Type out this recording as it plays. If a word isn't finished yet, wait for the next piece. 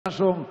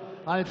Überraschung,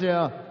 als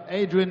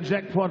Adrian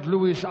Jackpot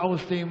Lewis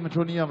aus dem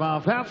Turnier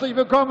warf. Herzlich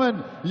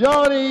willkommen,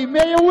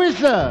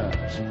 Meeuwisse.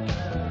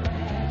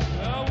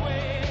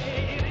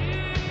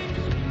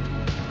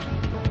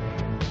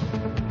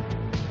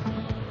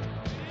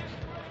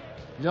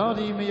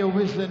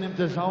 Meeuwisse nimmt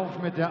es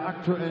auf mit der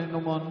aktuellen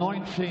Nummer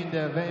 19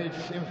 der Welt.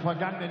 Im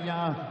vergangenen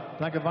Jahr,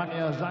 da gewann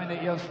er seine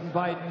ersten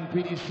beiden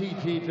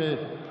PDC-Titel.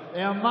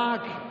 Er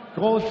mag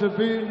große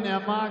Bühnen,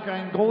 er mag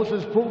ein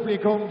großes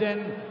Publikum, denn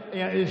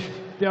er ist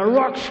der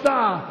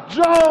Rockstar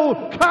Joe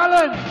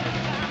Cullen.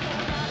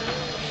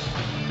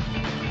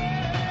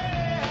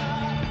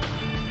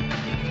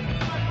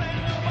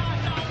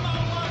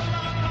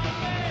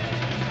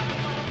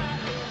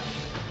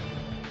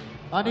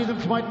 An diesem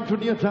zweiten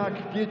Turniertag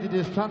gilt die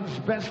Distanz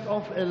Best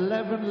of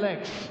 11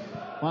 Legs.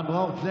 Man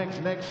braucht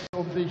 6 Legs,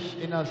 um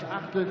sich in das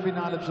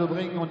Achtelfinale zu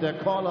bringen. Und der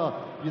Caller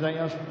dieser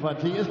ersten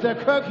Partie ist der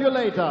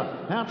Calculator.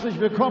 Herzlich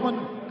willkommen,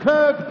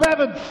 Kirk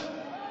Bevins.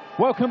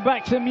 Welcome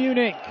back to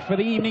Munich for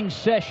the evening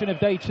session of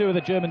day 2 of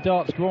the German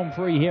Darts Grand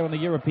Prix here on the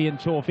European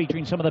Tour,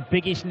 featuring some of the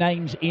biggest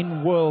names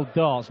in world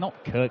darts. Not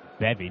Kirk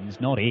Bevins,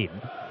 not him.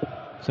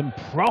 Some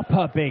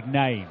proper big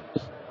names.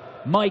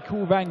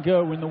 Michael van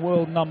Gerwen, the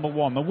world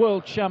 #1, the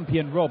world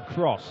champion Rob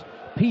Cross,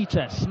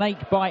 Peter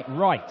Snakebite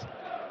Wright,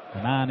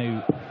 the man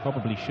who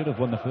probably should have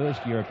won the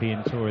first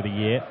European Tour of the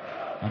year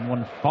and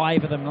won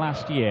 5 of them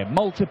last year.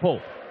 Multiple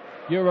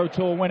Euro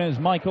Tour winners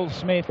Michael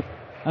Smith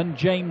and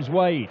James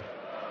Wade.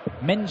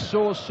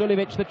 Mensur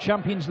Suljovic, the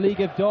Champions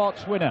League of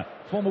Darts winner,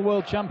 former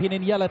world champion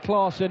in Jelle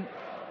Klaasen,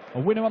 a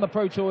winner on the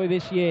Pro Tour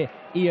this year,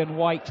 Ian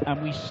White.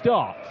 And we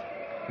start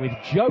with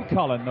Joe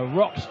Cullen, the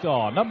rock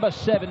star,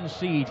 #7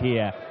 seed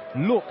here.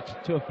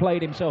 Looked to have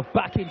played himself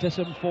back into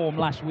some form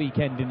last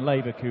weekend in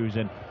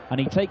Leverkusen, and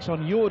he takes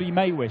on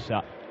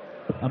Meeuwisse,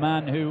 a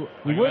man who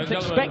we weren't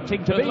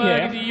expecting to be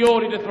here.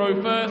 Jordi to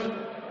throw first.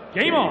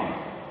 Game on!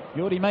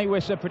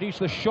 Meeuwisse produced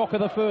the shock of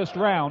the first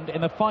round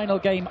in the final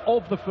game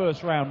of the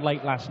first round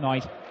late last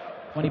night,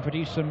 when he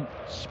produced some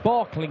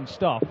sparkling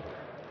stuff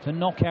to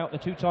knock out the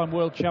two-time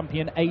world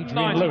champion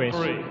Adrian Lewis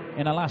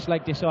in a last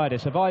leg decider.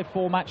 Survived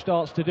 4 match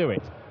darts to do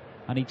it.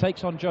 And he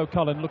takes on Joe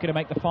Cullen, looking to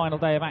make the final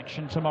day of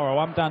action tomorrow.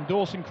 I'm Dan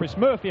Dawson, Chris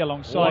Murphy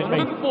alongside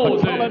me.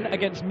 But Cullen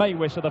against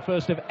Meeuwisse, the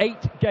first of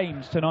 8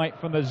 games tonight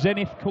from the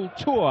Zenith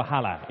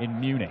Kulturhalle in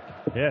Munich.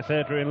 Yes,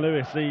 Adrian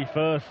Lewis, the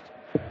first,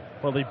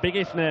 well, the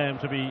biggest name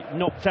to be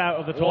knocked out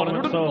of the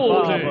tournament so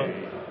far. But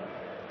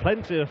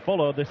plenty have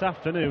followed this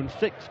afternoon.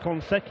 6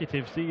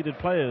 consecutive seeded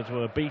players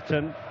were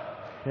beaten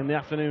in the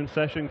afternoon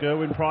session.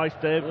 Gerwin Price,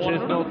 Dave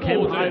Chisnell,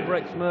 Kim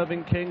Hybrex,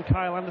 Mervyn King,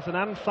 Kyle Anderson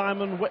and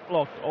Simon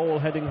Whitlock all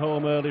heading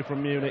home early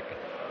from Munich.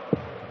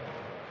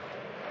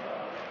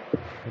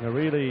 In a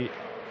really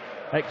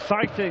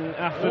exciting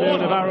afternoon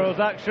of Arrows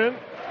action.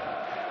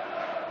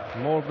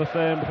 More of the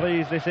same,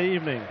 please, this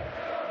evening.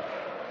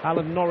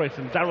 Alan Norris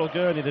and Daryl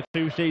Gurney, the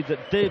 2 seeds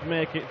that did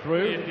make it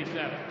through.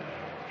 57.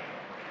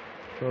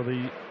 So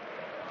the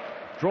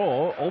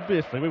draw,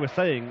 obviously, we were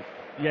saying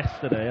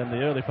yesterday and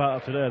the early part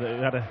of today that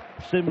it had a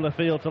similar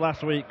feel to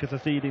last week because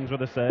the seedings were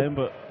the same,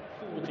 but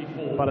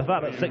by the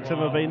fact that 6 of them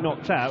have been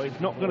knocked out,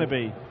 it's not going to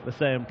be the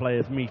same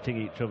players meeting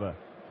each other.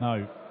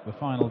 No, the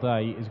final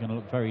day is going to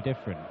look very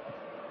different.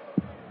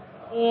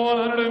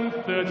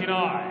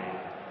 139.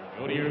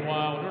 Jordi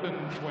require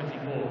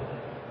 124.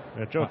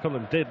 Yeah, Joe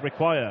Cullen did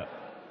require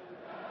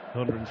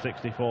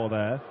 164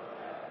 there.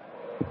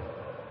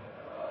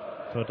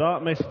 So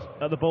Dart missed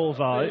at the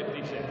bullseye.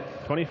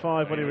 56.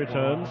 25 when he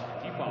returns.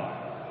 55.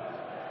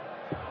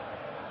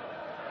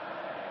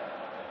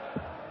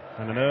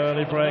 And an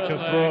early break of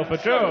throw for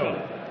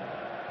Joe.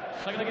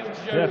 Second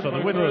against Joe. Yeah, so the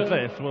winner of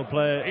this will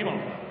play Game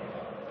on.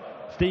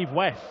 Steve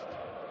West,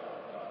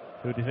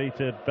 who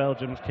defeated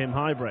Belgium's Kim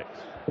Hybrex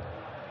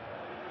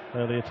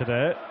earlier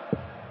today.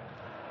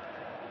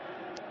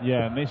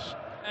 Yeah, and this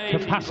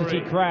capacity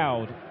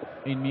crowd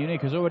in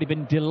Munich has already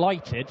been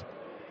delighted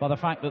by the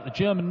fact that the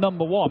German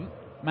 #1,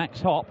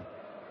 Max Hopp,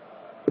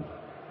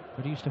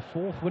 produced a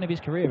 4th win of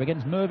his career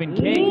against Mervyn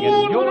King,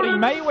 and Jordi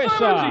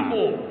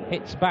Meeuwisse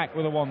hits back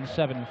with a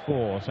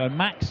 174. So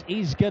Max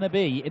is going to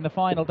be in the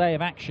final day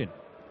of action.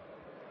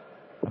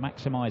 A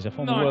maximizer,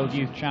 former world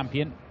youth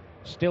champion,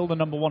 still the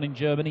 #1 in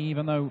Germany,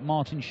 even though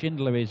Martin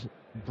Schindler is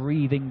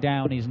breathing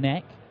down his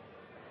neck.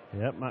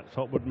 Yep, Max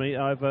Hopp would meet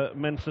either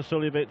Mensur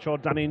Suljovic or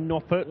Danny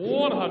Noppert.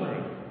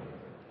 100.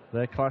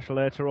 Their clash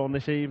later on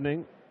this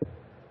evening.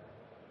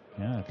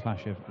 Yeah, a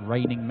clash of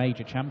reigning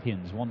major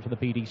champions, 1 for the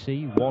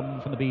PDC,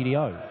 1 for the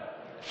BDO.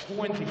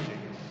 26.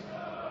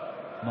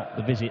 Not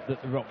the visit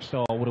that the rock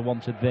star would have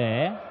wanted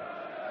there.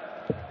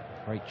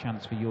 Great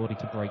chance for Jordi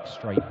to break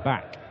straight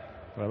back.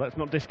 Well, let's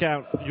not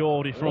discount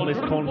Jordi from this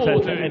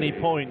contest at any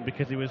point,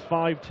 because he was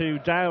 5-2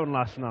 down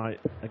last night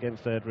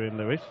against Adrian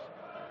Lewis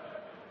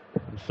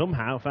and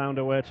somehow found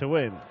a way to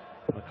win.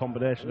 A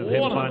combination of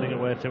him finding a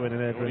way to win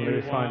and Adrian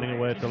Lewis finding a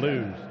way to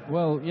lose.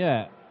 Well,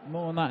 yeah,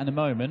 more on that in a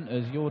moment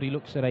as Jordi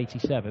looks at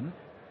 87.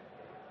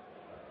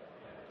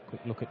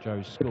 Quick look at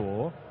Joe's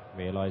score.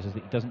 realises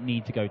that he doesn't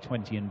need to go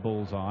 20 and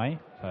bullseye,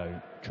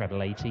 so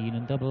treble 18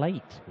 and double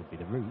 8 would be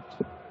the route.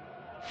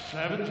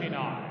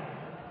 79.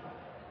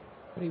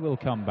 But he will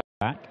come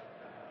back.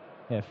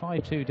 Yeah,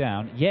 5-2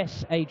 down.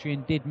 Yes,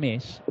 Adrian did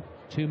miss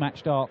 2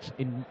 match darts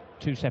in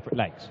 2 separate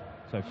legs,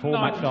 so 4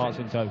 match darts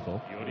in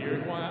total. Jordi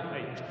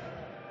require 8.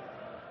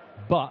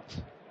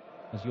 But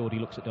as Jordi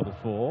looks at double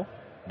 4,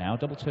 now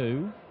double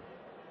 2,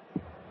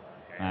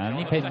 and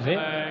he pins it.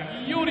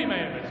 Jordi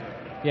Meeuwisse.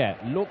 Yeah,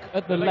 look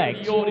at the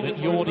legs that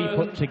Jordi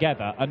put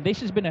together, and this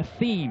has been a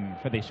theme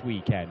for this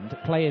weekend.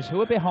 Players who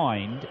are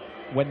behind,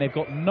 when they've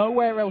got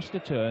nowhere else to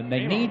turn,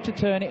 they need to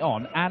turn it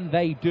on, and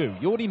they do.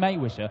 Jordi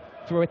Meeuwisse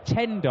threw a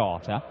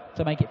 10-darter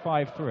to make it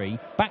 5-3,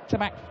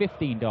 back-to-back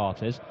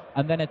 15-darters,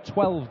 and then a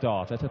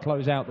 12-darter to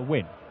close out the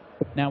win.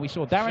 Now, we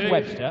saw Darren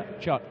Webster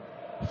chuck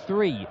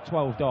 3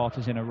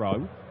 12-darters in a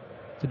row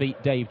to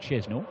beat Dave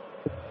Chisnell.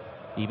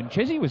 Even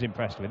Chizzy was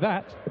impressed with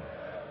that.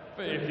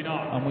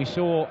 59. And we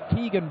saw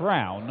Keegan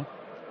Brown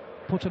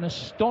put an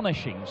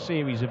astonishing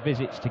series of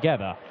visits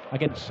together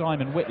against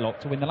Simon Whitlock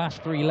to win the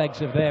last 3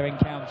 legs of their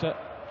encounter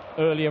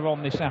earlier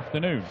on this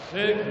afternoon.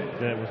 Yeah,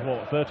 it was,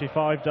 what,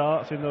 35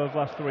 darts in those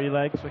last 3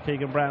 legs for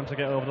Keegan Brown to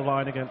get over the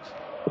line against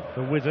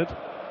the Wizard.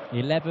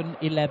 11,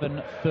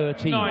 11,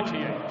 13.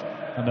 98.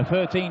 And the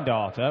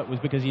 13-darter was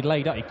because he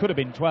laid up. He could have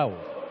been 12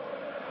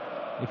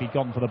 if he'd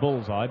gone for the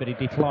bullseye, but he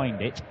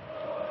declined it.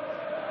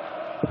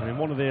 I mean,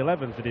 one of the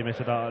 11s, did he miss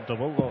a dart at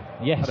double? Well,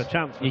 yes. Had a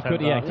chance for he 10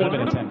 could, yeah, could have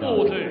been a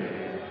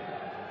 10-darter.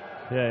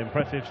 Yeah,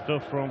 impressive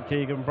stuff from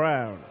Keegan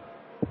Brown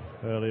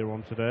earlier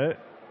on today.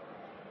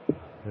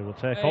 He will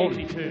take on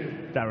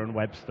Darren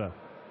Webster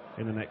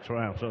in the next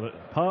round. So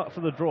that parts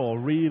of the draw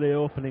really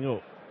opening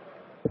up.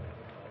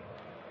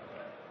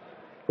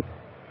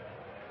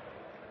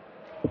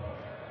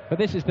 But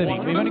this is the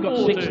thing, we've only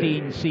got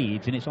 16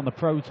 seeds and it's on the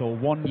Pro Tour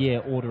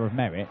 1-year order of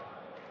merit.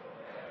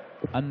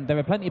 And there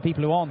are plenty of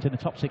people who aren't in the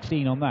top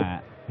 16 on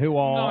that, who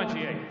are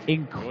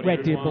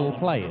incredible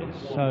players.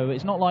 So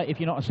it's not like if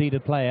you're not a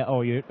seeded player,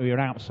 oh, you're an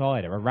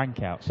outsider, a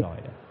rank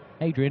outsider.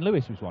 Adrian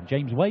Lewis was one,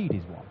 James Wade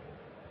is one,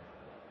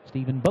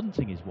 Stephen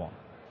Bunting is one.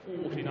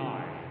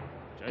 49.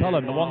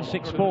 Cullen, the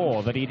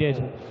 164 that he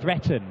did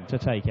threaten to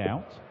take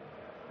out.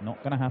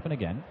 Not going to happen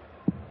again.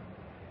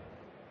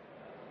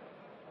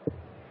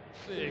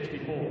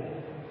 64.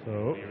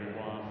 So,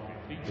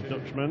 the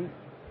Dutchman,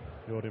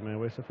 Jordi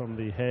Meeuwisse from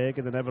The Hague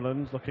in the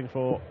Netherlands, looking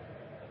for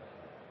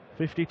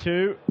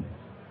 52.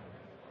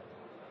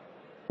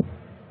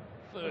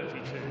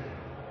 32.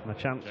 And a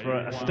chance for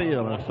a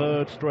steal and a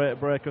 3rd straight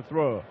break of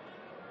throw.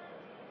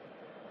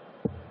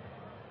 It's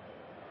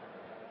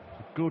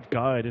a good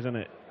guide, isn't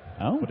it?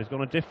 Oh. But he's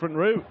gone a different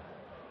route.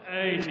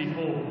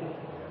 84.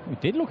 He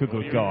did look a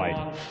good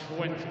guide.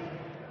 20.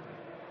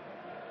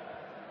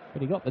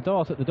 But he got the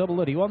dart at the double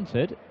that he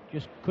wanted,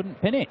 just couldn't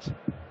pin it.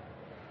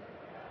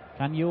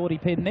 Can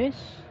Jordi pin this?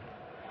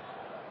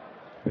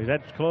 He's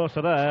edged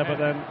closer there, but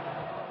then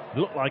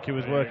looked like he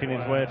was working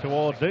his way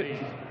towards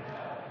it.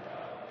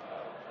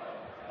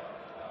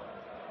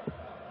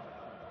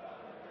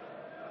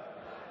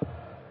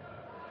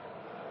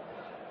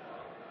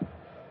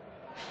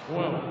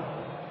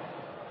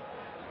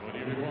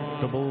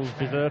 Doubles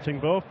deserting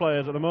both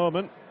players at the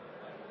moment.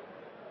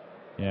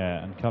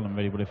 Yeah, and Cullen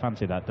really would have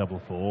fancied that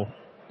double 4.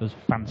 Does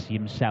fancy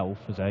himself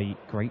as a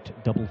great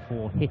double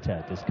 4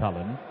 hitter, does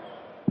Cullen.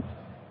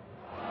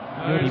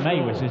 Jordi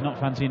Meeuwisse is not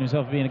fancying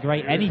himself being a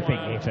great anything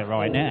hitter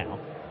right now.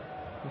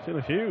 We've seen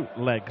a few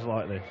legs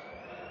like this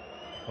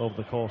over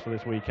the course of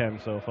this weekend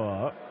so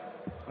far.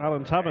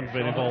 Alan Tabben's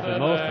been involved in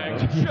most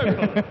of them.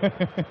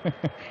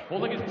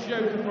 Well, I think it's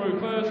Joe to throw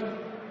first.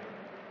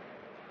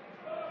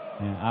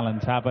 Yeah, Alan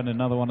Tabben,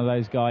 another one of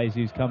those guys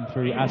who's come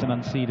through as an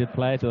unseeded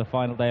player to the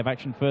final day of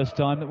action. First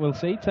time that we'll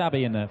see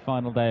Tabby in the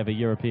final day of a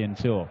European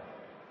tour.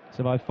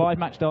 Survived 5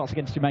 match darts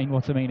against Jermaine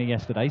Wattimena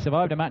yesterday.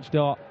 Survived a match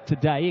dart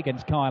today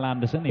against Kyle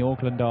Anderson, the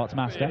Auckland darts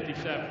master.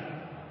 57.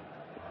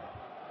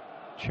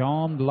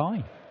 Charmed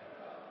life.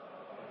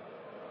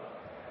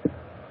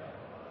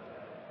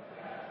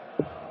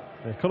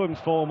 Yeah, Cullen's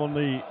form on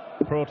the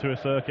Pro Tour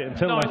circuit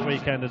until last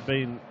weekend has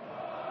been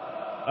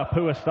a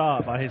poor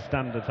start by his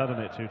standards, hadn't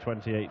it, to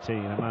 2018,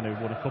 a man who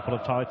won a couple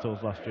of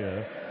titles last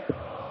year.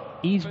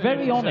 He's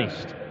very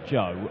honest,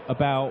 Joe,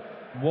 about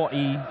what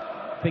he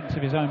thinks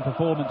of his own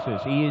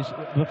performances. He is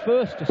the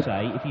first to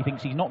say if he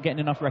thinks he's not getting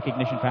enough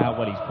recognition for how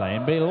well he's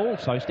playing, but he'll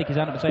also stick his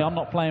hand up and say, I'm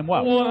not playing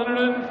well.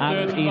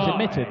 And he's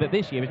admitted that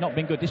this year has not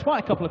been good,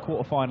 despite a couple of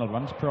quarter-final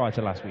runs prior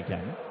to last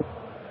weekend.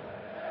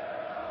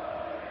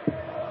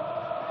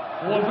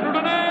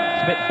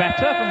 It's a bit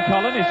better from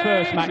Cullen, his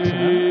first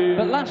maximum.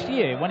 But last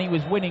year, when he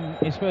was winning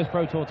his first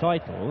Pro Tour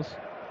titles,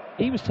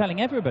 he was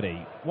telling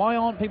everybody, why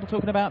aren't people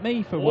talking about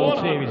me for World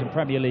Series and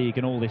Premier League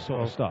and all this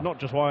sort of stuff? Not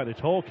just why aren't they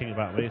talking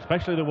about me,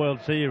 especially the World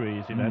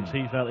Series events.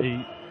 He felt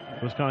he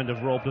was kind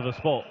of robbed of a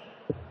spot.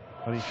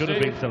 And he should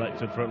have been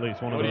selected for at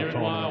least one of those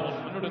tournaments.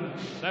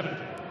 170.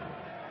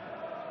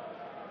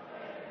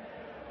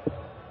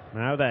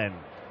 Now then.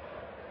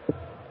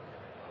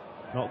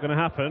 Not going to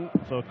happen.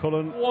 So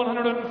Cullen,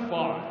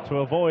 105. to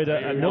avoid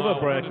another Wow,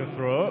 breaker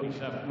throw,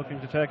 147. looking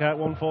to take out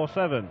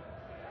 147.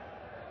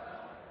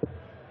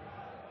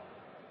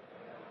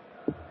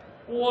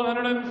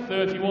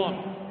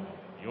 131.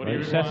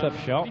 Great setup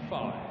shot.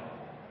 55.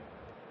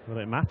 Will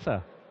it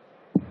matter?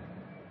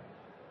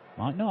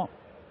 Might not.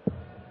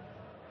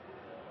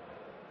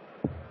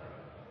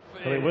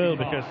 Well, it will,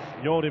 because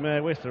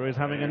Meeuwisse is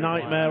having a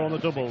nightmare on the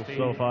doubles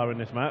so far in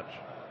this match.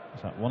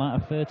 Is that 1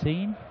 out of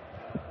 13?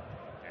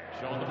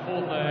 Shot on the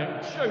fourth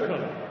leg,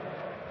 Cullen.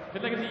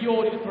 Hit leg is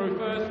Jordi to throw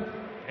first.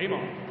 Aim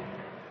on.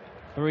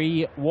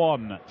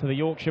 3-1 to the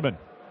Yorkshireman.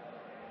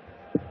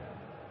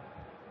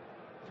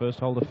 First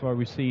holder throw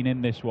we've seen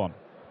in this one.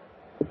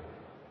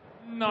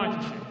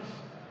 96.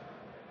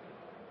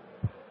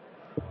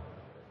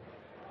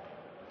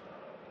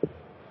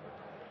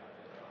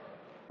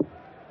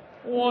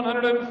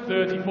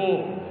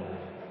 $134.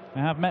 I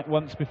have met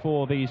once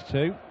before, these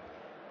two.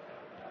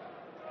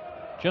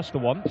 Just the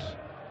once.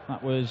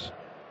 That was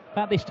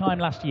about this time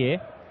last year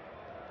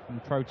in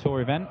the Pro Tour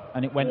event,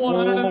 and it went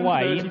all the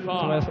way to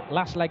a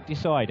last leg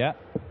decider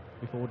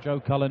before Joe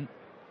Cullen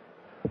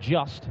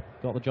just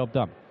got the job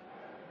done.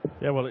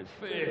 Yeah, well, it's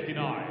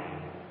 59.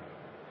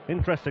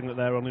 interesting that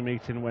their only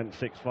meeting went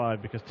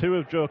 6-5, because two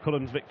of Joe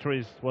Cullen's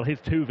victories, well, his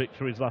two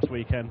victories last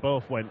weekend,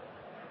 both went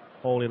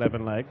all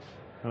 11 legs.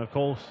 And of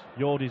course,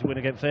 Jordi's win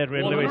against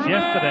Adrian Lewis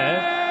yesterday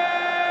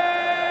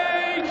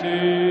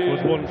was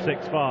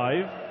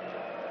 1-6-5.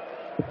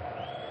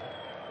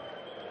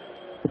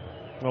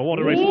 Well, what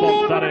a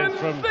response that is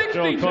from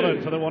Joe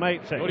Cullen to the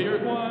 180. Jordi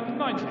at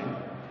 190.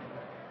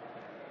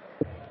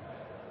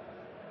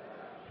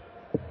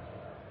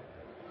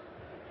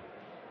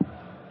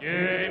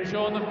 Game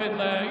show on the fifth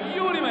leg,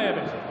 Jordi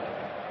Meeuwisse.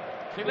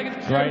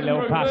 Great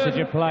little passage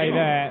of play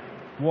there.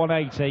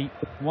 180,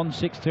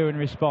 162 in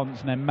response,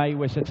 and then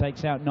Meeuwisse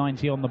takes out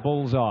 90 on the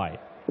bullseye.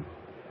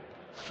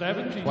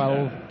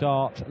 12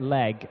 dart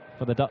leg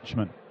for the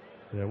Dutchman.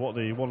 Yeah, what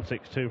the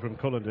 162 from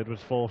Cullen did was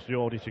force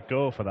Jordi to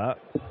go for that.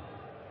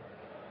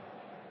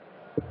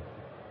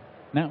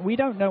 Now, we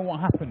don't know what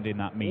happened in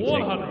that meeting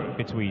 100.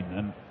 between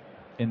them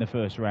in the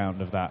first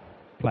round of that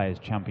Players'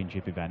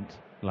 Championship event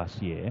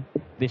last year,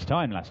 this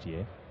time last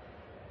year.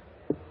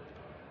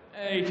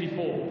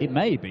 84. It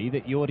may be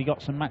that Jordi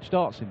got some match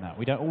darts in that.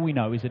 All we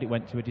know is that it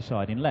went to a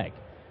deciding leg.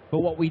 But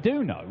what we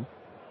do know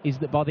is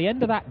that by the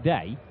end of that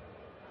day,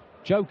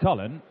 Joe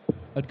Cullen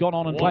had gone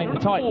on and claimed the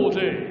title.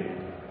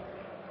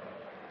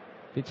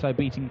 Did so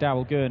beating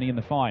Darryl Gurney in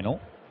the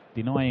final,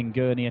 denying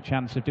Gurney a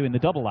chance of doing the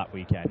double that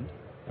weekend.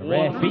 A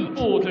rare feat,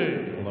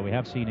 although we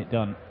have seen it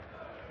done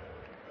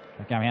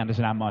by Gary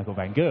Anderson and Michael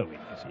van Gerwen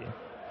this year.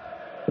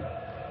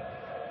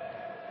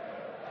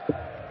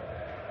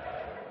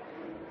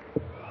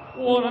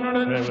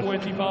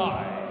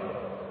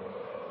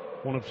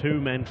 $125. One of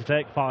two men to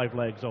take 5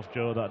 legs off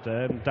Joe that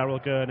day, and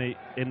Darryl Gurney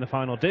in the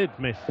final did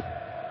miss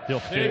the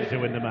opportunity to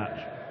win the match.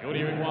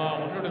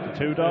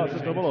 2 darts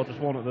at double, or just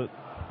one at the...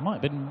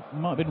 Might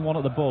have been one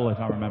at the ball, if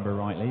I remember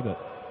rightly, but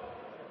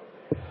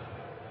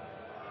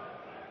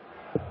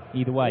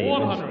either way, it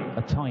was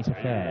a tight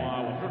affair.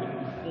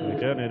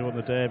 Gurney had won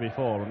the day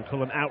before, and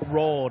Cullen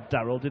outroared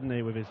Darryl, didn't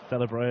he, with his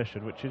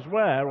celebration, which is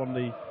rare on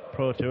the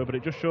Pro Tour, but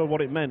it just showed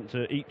what it meant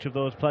to each of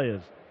those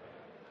players.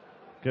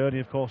 Gurney,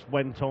 of course,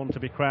 went on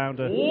to be crowned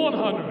a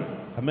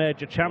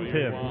major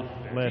champion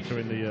later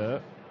in the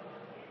year.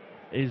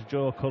 Is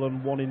Joe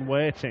Cullen one in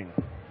waiting?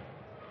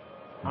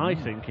 I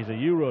think he's a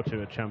Euro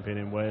Tour champion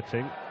in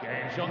waiting.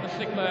 On the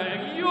sixth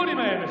leg, Jordi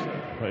Meeuwisse.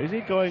 But is he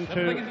going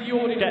to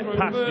get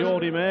past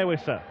Jordi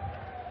Meeuwisse,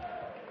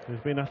 who's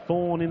been a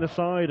thorn in the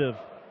side of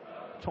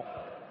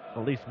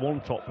at least one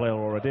top player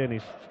already, and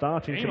he's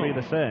starting to be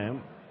the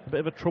same. A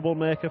bit of a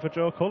troublemaker for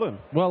Joe Cullen.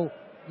 Well,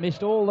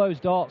 missed all those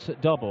darts at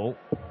double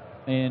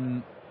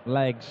in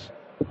legs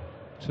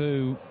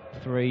 2,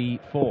 3,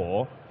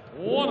 4.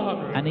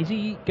 100. And is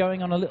he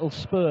going on a little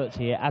spurt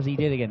here, as he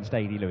did against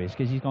A.D. Lewis,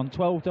 because he's gone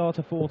 12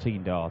 darter,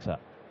 14 darter.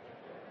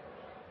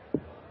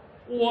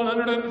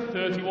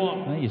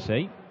 131. There you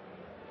see.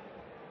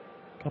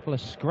 A couple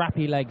of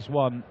scrappy legs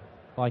won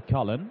by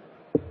Cullen.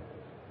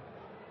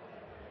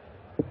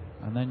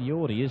 And then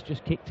Jordi has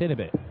just kicked in a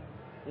bit.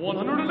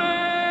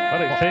 108.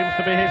 Well, it seems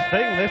to be his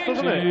thing, this,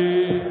 doesn't it?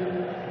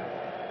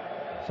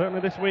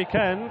 Certainly this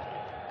weekend.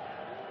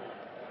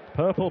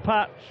 Purple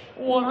patch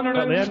at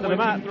the end of the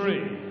match.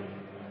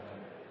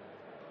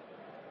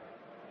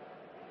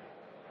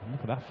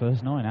 Look at that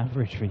first 9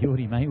 average for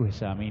Jordi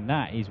Meeuwisse. I mean,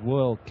 that is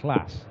world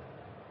class.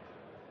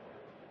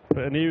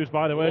 Bit of news,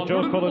 by the way.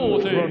 Joe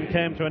Cullen's run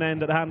came to an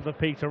end at the hands of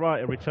Peter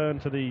Wright, a return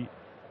to the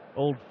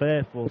old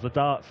faithfuls, the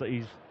darts that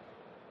he's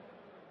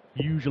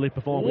usually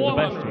performing the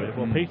best with.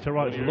 Well, Peter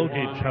Wright's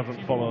luggage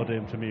hasn't followed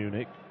him to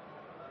Munich,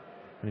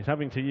 and he's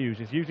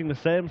using the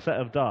same set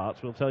of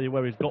darts. We'll tell you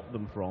where he's got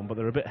them from, but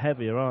they're a bit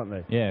heavier, aren't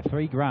they? Yeah,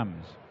 3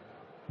 grams.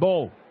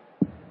 Ball.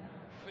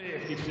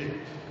 56.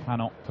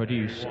 Cannot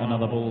produce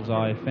another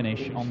bullseye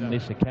finish on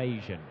this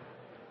occasion.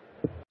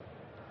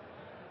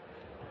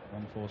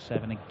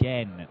 147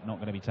 again, not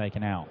going to be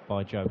taken out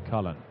by Joe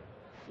Cullen.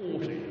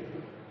 40.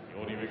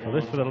 So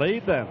this for the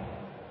lead then.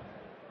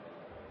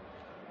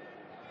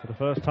 For the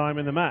first time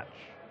in the match.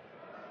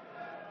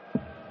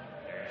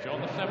 On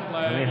the 7th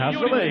leg. And he has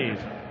the lead.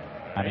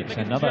 And it's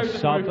another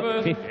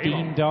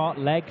sub-15 dart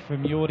leg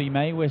from Jordi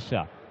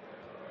Meeuwisse.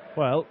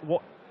 Well,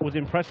 what was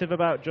impressive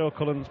about Joe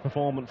Cullen's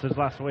performances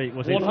last week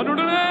was his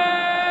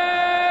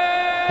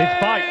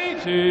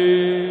fight.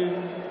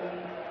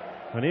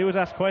 When he was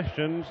asked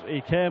questions,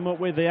 he came up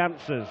with the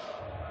answers.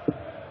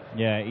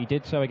 Yeah, he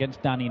did so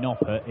against Danny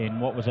Noppert in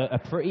what was a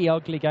pretty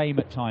ugly game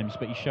at times,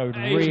 but he showed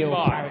real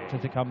character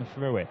to come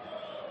through it.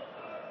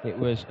 It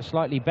was a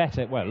slightly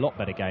better, well, a lot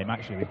better game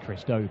actually with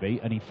Chris Dobie,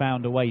 and he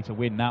found a way to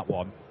win that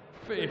one.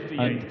 58.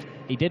 And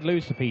he did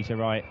lose to Peter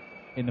Wright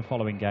in the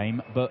following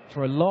game, but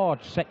for a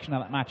large section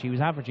of that match, he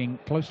was averaging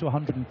close to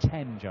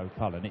 110, Joe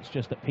Cullen. It's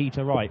just that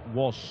Peter Wright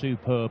was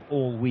superb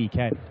all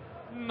weekend.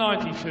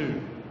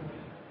 92.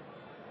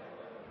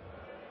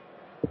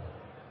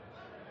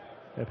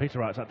 Yeah, Peter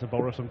Wright's had to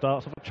borrow some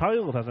darts off a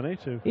child, hasn't he,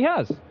 to He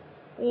has.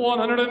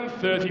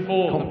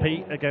 134.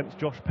 compete against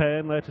Josh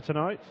Payne later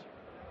tonight.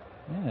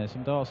 Yeah,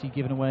 some darts he's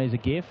given away as a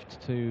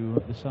gift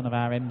to the son of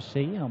our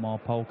MC, Omar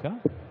Polka.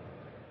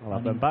 I'll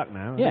have them back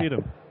now. Yeah. I need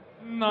them.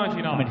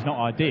 99. I mean, it's not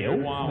ideal.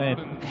 They're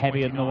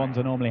heavier than the ones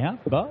I normally have,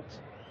 but...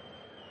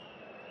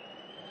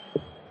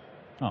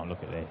 Oh,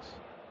 look at this.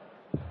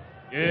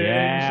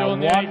 Yeah,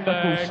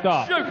 wonderful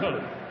stuff.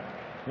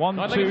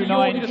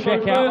 129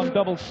 check out on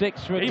double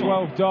six for a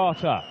 12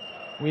 darter.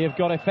 We have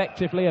got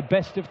effectively a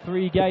best of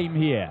 3 game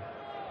here.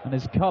 And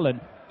as Cullen,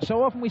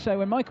 so often we say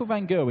when Michael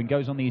van Gerwen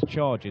goes on these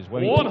charges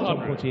where he keeps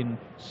on putting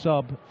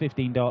sub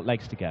 15 dart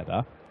legs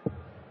together,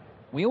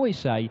 we always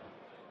say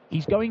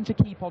he's going to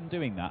keep on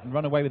doing that and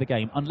run away with the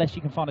game unless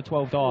you can find a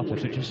 12 darter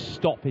to just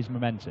stop his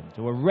momentum,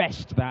 to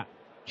arrest that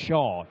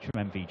charge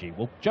from MVG.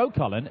 Well, Joe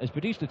Cullen has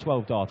produced a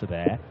 12 darter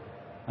there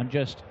and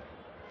just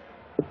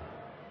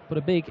put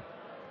a big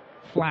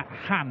flat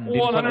hand in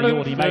front of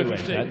Jordi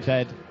Meeuwisse and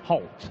said,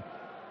 halt.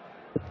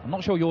 I'm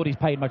not sure Jordi's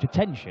paid much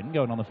attention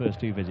going on the first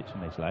 2 visits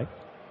from this leg.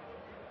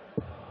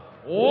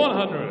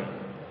 100.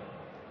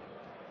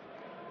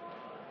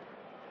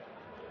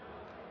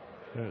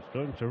 Yeah, it's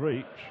going to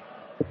reach.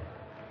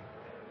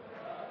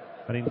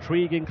 An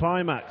intriguing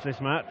climax, this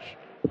match.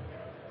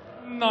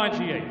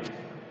 98.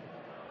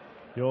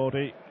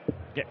 Jordi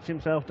gets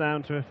himself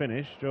down to a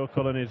finish. Joe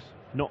Cullen is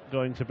not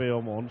going to be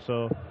on one,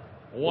 so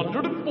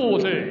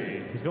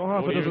 140. he's got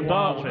half a dozen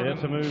darts here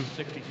to move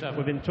 67.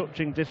 within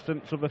touching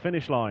distance of the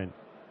finish line.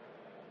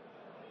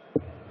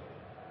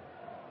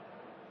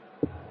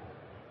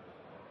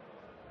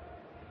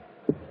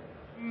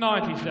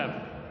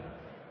 $97.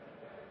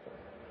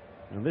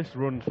 And this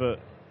run for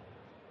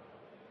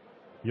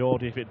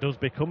Jordi, if it does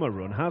become a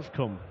run, has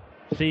come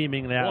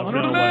seemingly out of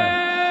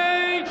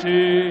nowhere.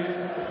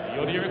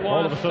 180.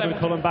 All of a sudden,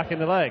 Cullen back in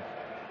the leg.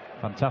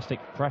 Fantastic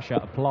pressure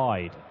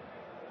applied.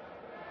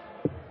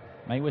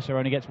 Meeuwisse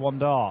only gets 1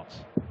 dart.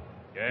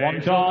 Yeah, 1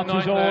 dart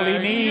is all he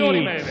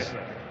needs.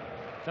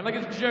 Sounds like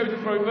it's Joe to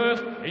throw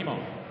first.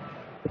 Iman.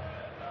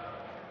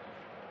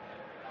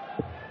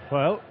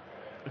 Well,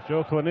 if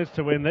Joe Cullen is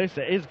to win this,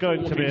 it is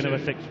going to be another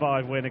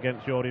 6-5 win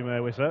against Jordi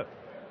Meeuwisse.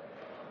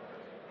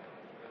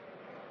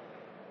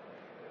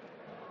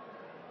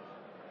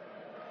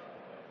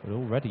 But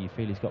already you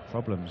feel he's got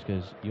problems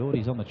because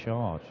Jordi's on the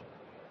charge.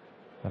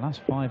 The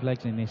last 5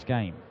 legs in this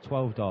game,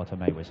 12 darter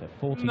Meeuwisse,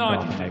 14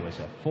 darter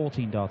Meeuwisse,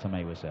 14 darter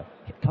Meeuwisse.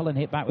 Cullen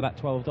hit back with that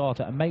 12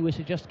 darter and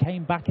Meeuwisse just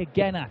came back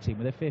again at him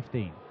with a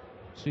 15.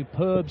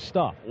 Superb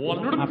stuff.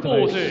 140. After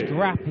those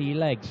scrappy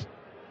legs.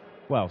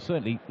 Well,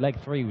 certainly leg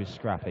 3 was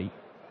scrappy.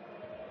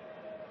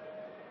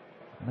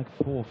 Leg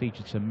 4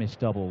 featured some missed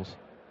doubles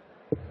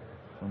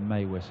from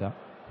Meeuwisse.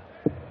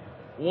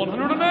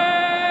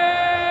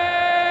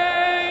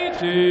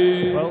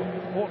 180. Well,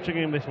 watching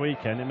him this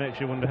weekend, it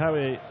makes you wonder how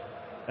he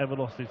ever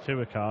lost his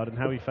tour card and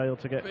how he failed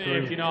to get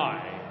through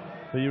 59.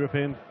 the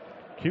European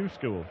Q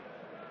school.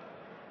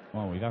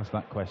 Well, we've asked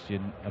that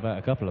question about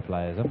a couple of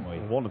players, haven't we?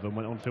 One of them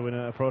went on to win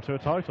a Pro Tour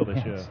title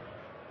this year.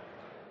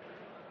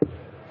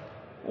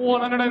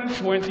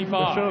 125.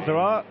 It shows there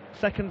are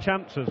second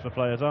chances for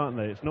players, aren't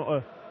they? It's not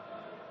a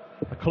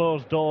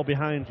closed door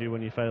behind you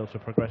when you fail to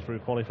progress through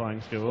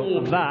qualifying school.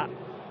 And that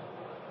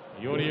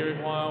Jordi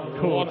could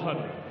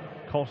 100.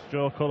 cost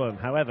Joe Cullen.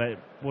 However, it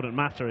wouldn't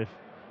matter if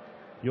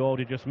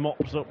Jordi just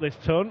mops up this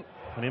ton,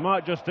 and he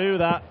might just do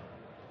that.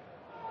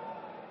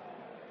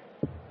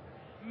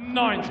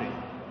 90.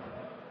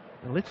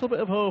 A little bit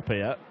of hope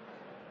here.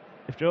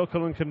 If Joe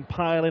Cullen can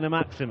pile in a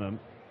maximum.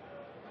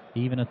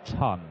 Even a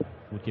ton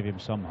would give him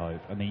some hope,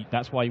 and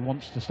that's why he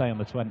wants to stay on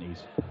the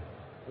 20s.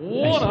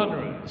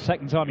 100.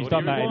 Second time he's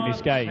done that in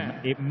this game,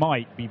 it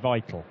might be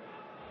vital.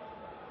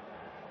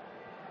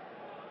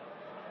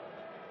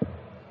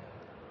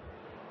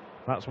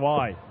 That's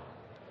why.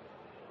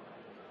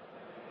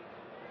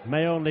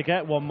 May only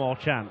get one more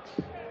chance.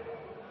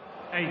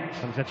 8.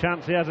 And it's a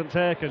chance he hasn't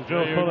taken.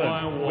 Joe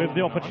Cullen with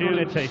the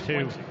opportunity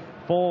to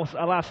force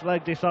a last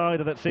leg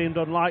decider that seemed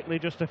unlikely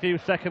just a few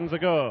seconds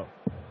ago.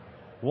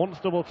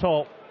 Wants double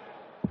top.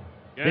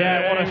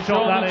 Yeah, what a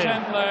shot that is.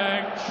 10th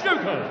leg,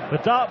 Shoker. The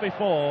dart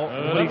before,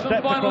 when he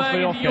stepped final across the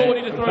leg, hockey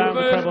Yordi to and throw found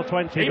the first. treble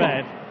 20 Aim on.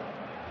 bed,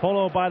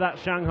 followed by that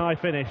Shanghai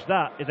finish.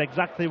 That is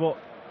exactly what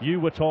you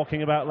were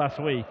talking about last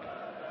week.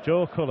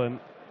 Joe Cullen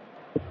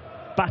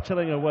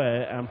battling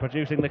away and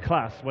producing the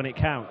class when it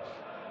counts.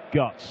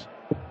 Guts.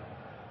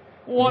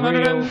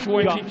 123.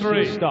 Real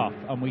gutsy stuff,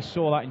 and we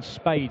saw that in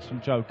spades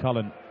from Joe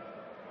Cullen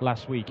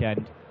last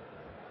weekend.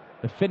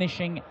 The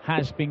finishing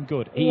has been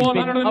good. He's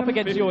been up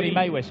against Yordi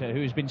Meeuwisse,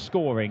 who's been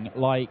scoring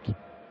like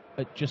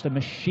just a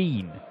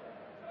machine.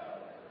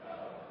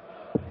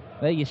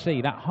 There you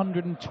see, that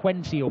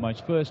 120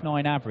 almost, first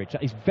 9 average.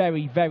 That is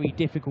very, very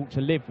difficult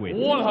to live with.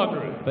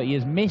 100. But he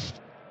has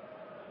missed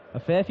a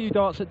fair few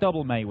darts at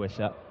double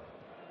Meeuwisse,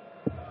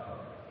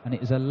 and it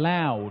has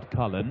allowed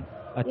Cullen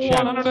a chance.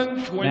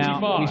 125.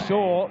 Now, we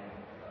saw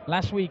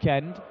last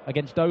weekend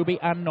against Dobie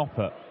and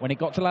Noppert, when it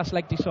got to last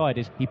leg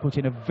deciders, he put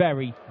in a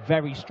very,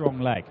 very strong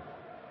leg.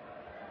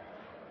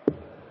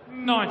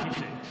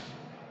 96.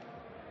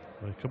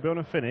 Well, he could be on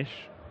a finish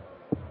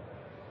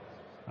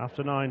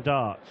after 9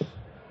 darts.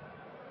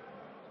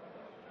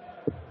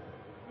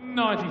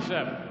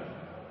 97.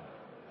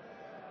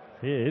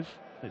 He is.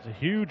 It's a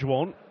huge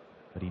one.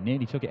 But he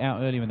nearly took it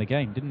out earlier in the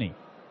game, didn't he?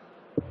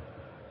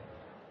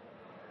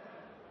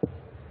 The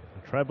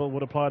treble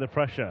would apply the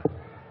pressure.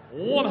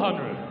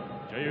 100.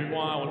 JUY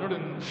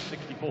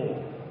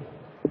 164.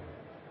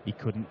 He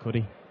couldn't, could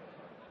he?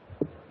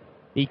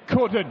 He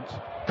couldn't.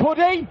 Could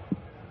he?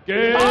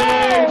 Game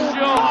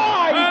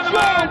shot. And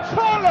Joe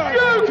Cullen!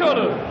 Joe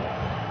Cullen.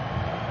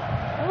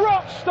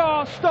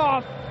 Rockstar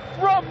stuff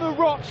from the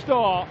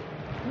Rockstar.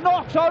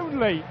 Not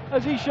only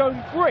has he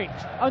shown grit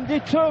and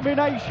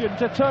determination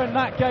to turn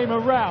that game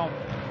around,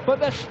 but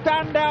the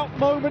standout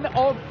moment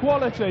of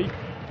quality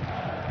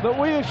that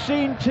we have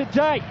seen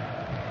today.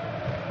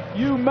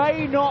 You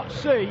may not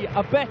see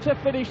a better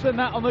finish than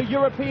that on the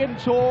European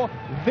Tour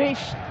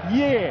this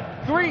year.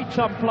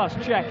 3-ton plus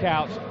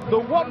checkouts, the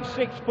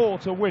 164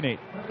 to win it.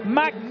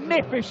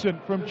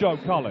 Magnificent from Joe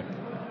Cullen.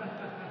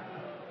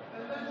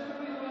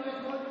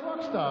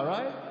 Rockstar,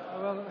 right?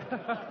 Well,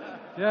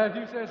 yeah, if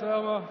you say so,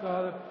 Elmo.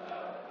 So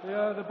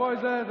the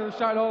boys there, they were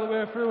shouting all the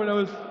way through, and it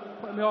was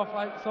putting me off,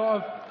 like,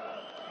 sort of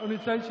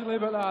unintentionally,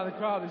 but the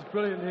crowd is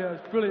brilliant here.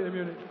 It's brilliant in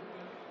Munich.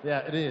 Yeah,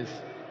 it is.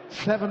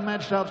 7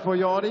 match starts for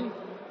Yordi.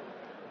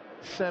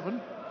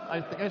 7.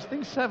 I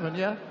think 7,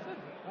 yeah?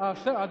 I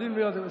didn't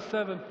realise it was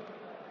 7.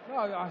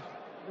 No,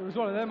 it was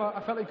one of them.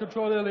 I felt in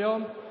control early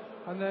on,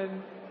 and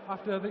then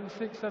after, I think,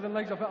 6, 7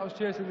 legs, I felt I was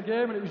chasing the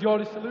game, and it was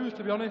Yordi's to lose,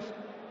 to be honest.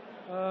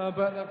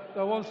 But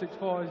the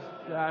 164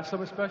 is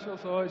something special,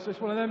 so it's just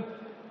one of them.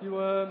 You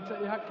take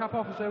your hat cap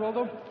off and say well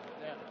done.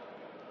 Yeah.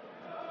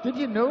 Did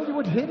you know you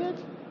would hit it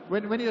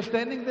when you're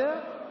standing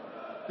there?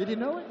 Did you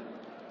know it?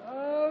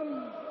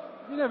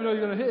 You never know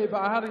you're going to hit it, but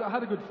I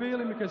had a good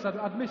feeling because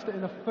I'd missed it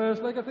in the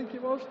first leg, I think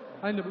it was.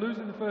 I ended up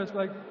losing the first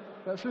leg,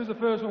 but as soon as the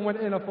first one went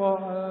in, I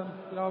thought,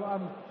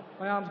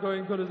 my arm's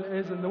going good as it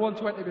is, and the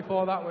 120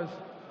 before that was,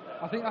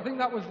 I think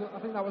that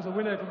was a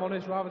winner, if I'm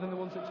honest, rather than the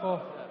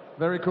 164.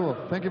 Very cool.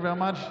 Thank you very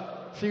much.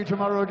 See you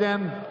tomorrow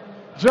again.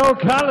 Joe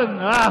Cullen,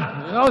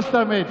 raus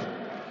damit.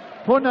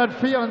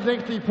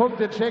 164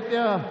 Punkte checkt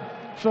er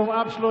zum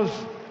Abschluss.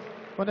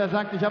 Und er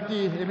sagt, ich habe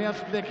die im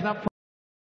ersten Leg knapp